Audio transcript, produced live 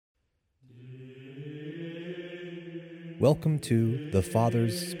Welcome to The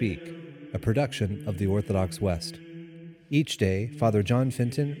Fathers Speak, a production of the Orthodox West. Each day, Father John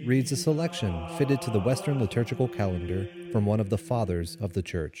Fenton reads a selection fitted to the Western liturgical calendar from one of the Fathers of the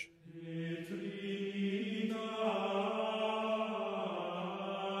Church.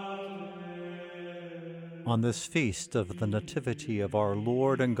 On this feast of the Nativity of our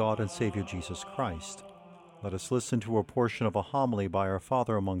Lord and God and Savior Jesus Christ, let us listen to a portion of a homily by our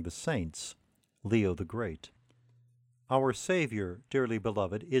Father among the Saints, Leo the Great. Our Savior, dearly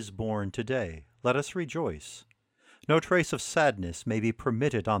beloved, is born today. Let us rejoice. No trace of sadness may be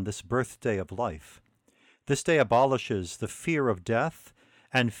permitted on this birthday of life. This day abolishes the fear of death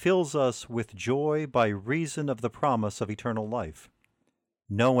and fills us with joy by reason of the promise of eternal life.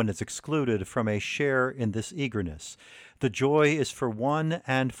 No one is excluded from a share in this eagerness. The joy is for one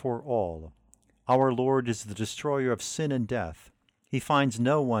and for all. Our Lord is the destroyer of sin and death. He finds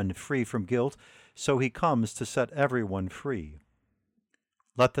no one free from guilt, so he comes to set everyone free.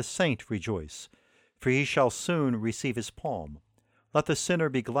 Let the saint rejoice, for he shall soon receive his palm. Let the sinner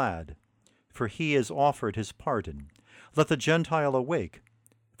be glad, for he is offered his pardon. Let the Gentile awake,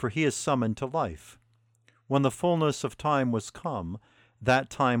 for he is summoned to life. When the fullness of time was come, that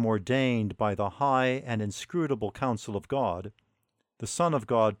time ordained by the high and inscrutable counsel of God, the Son of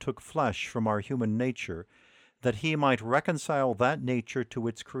God took flesh from our human nature, that he might reconcile that nature to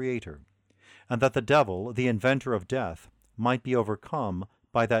its Creator, and that the devil, the inventor of death, might be overcome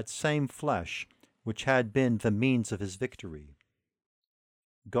by that same flesh which had been the means of his victory.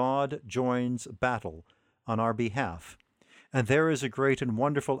 God joins battle on our behalf, and there is a great and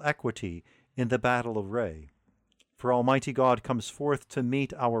wonderful equity in the battle array. For Almighty God comes forth to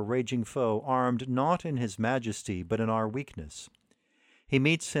meet our raging foe, armed not in his majesty, but in our weakness. He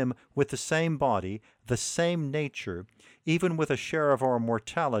meets him with the same body, the same nature, even with a share of our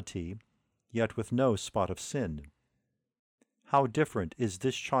mortality, yet with no spot of sin. How different is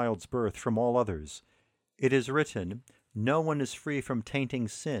this child's birth from all others! It is written, "No one is free from tainting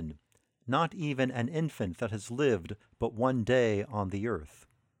sin, not even an infant that has lived but one day on the earth."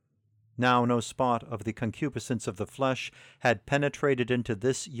 Now no spot of the concupiscence of the flesh had penetrated into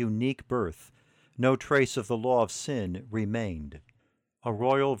this unique birth. No trace of the law of sin remained. A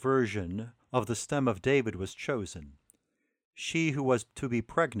royal virgin of the stem of David was chosen. She who was to be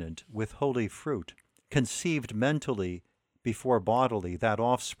pregnant with holy fruit conceived mentally before bodily that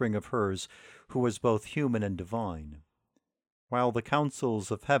offspring of hers who was both human and divine. While the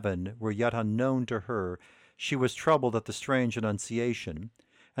counsels of heaven were yet unknown to her, she was troubled at the strange annunciation,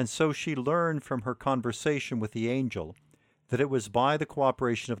 and so she learned from her conversation with the angel that it was by the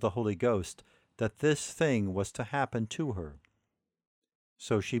cooperation of the Holy Ghost that this thing was to happen to her.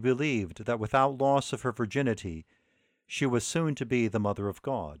 So she believed that without loss of her virginity, she was soon to be the Mother of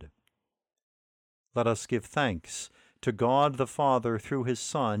God. Let us give thanks to God the Father through his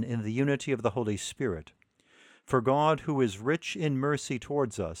Son in the unity of the Holy Spirit. For God, who is rich in mercy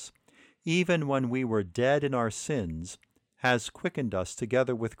towards us, even when we were dead in our sins, has quickened us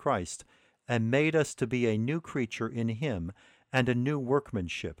together with Christ, and made us to be a new creature in him and a new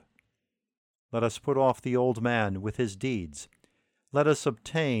workmanship. Let us put off the old man with his deeds. Let us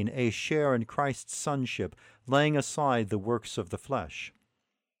obtain a share in Christ's sonship, laying aside the works of the flesh.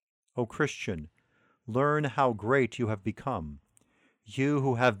 O Christian, learn how great you have become, you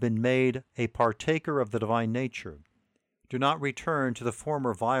who have been made a partaker of the divine nature. Do not return to the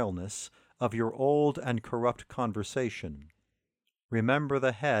former vileness of your old and corrupt conversation. Remember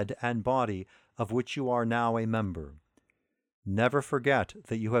the head and body of which you are now a member. Never forget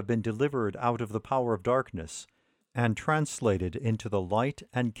that you have been delivered out of the power of darkness and translated into the light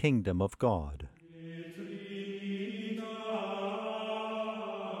and kingdom of God.